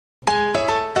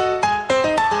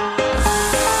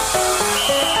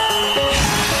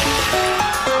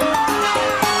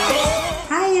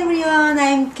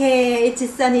Okay, it's a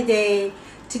sunny day.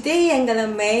 Today I'm gonna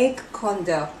make corn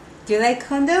dog. Do you like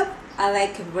corn dog? I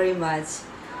like it very much.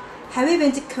 Have you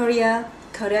been to Korea?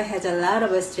 Korea has a lot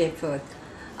of street food.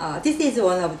 This is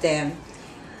one of them.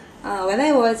 When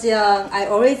I was young, I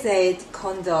always ate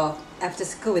corn dog after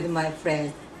school with my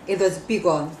friends. It was big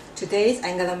one. Today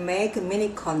I'm gonna make a mini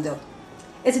corn dog.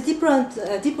 It's different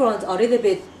a little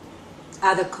bit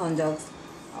other corn dogs.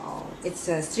 It's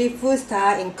a street food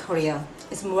style in Korea.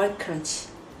 It's more crunchy.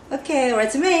 Okay,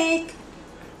 let's make.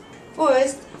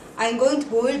 First, I'm going to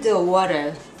boil the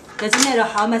water. Doesn't matter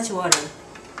how much water.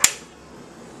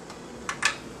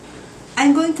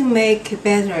 I'm going to make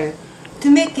batter. To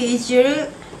make it easier,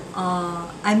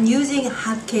 I'm using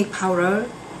hot cake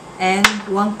powder and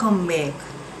 1 cup milk.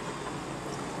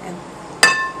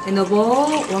 In a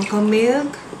bowl, 1 cup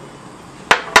milk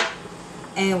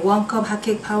and 1 cup hot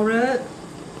cake powder.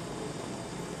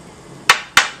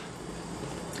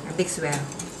 Mix well.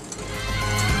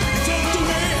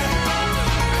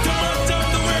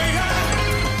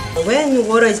 When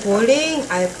water is boiling,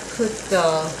 I put the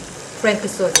Frank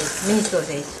sausage, mini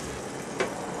sausage.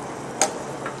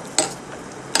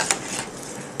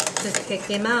 Just take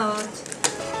them out.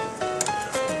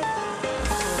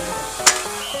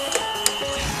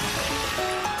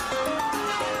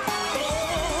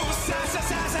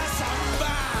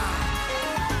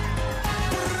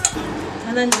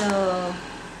 Turn on the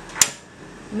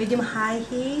medium-high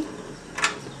heat.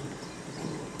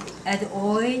 Add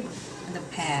oil in the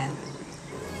pan.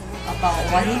 About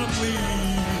 1 inch.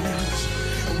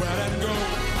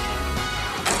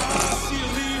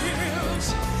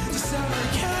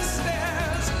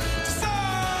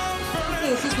 Okay,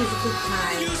 this is a good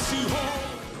time.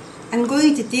 I'm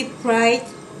going to deep fry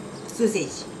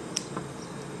sausage.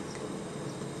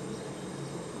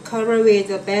 Cover with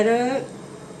the batter.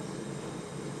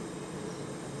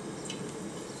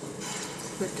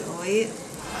 Put the oil.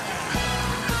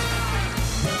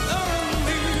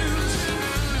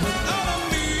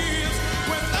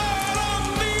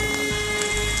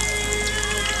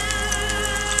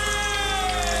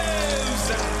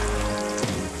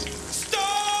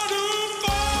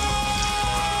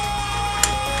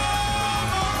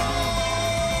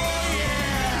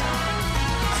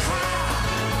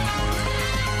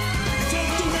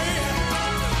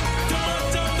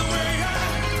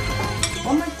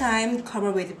 One more time,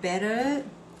 cover with batter.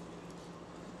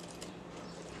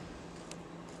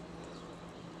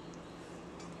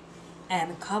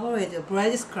 And cover with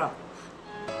bread scrub.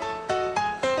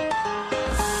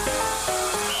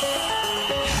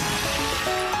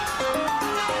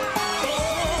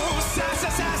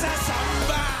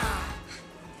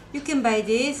 You can buy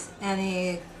this at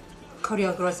any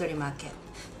Korean grocery market.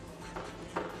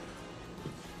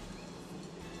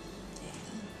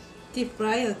 Deep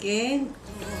fry again.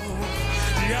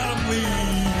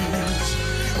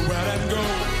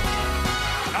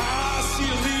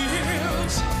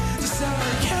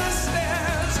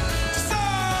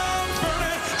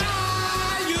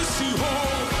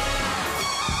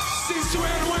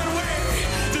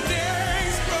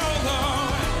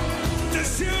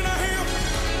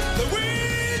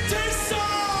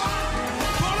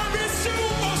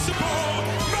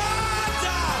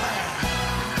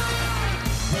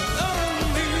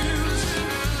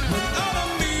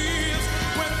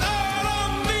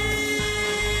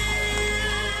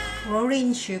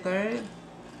 Rolling sugar.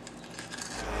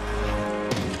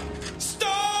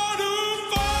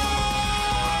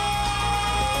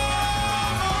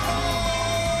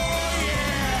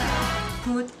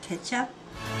 Put ketchup.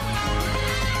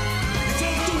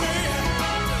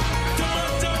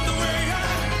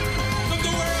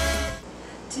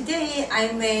 Today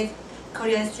I made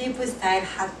Korean street food style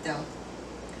hot dog.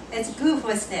 It's good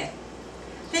for snack.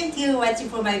 Thank you for watching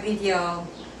for my video.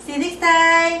 See you next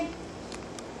time.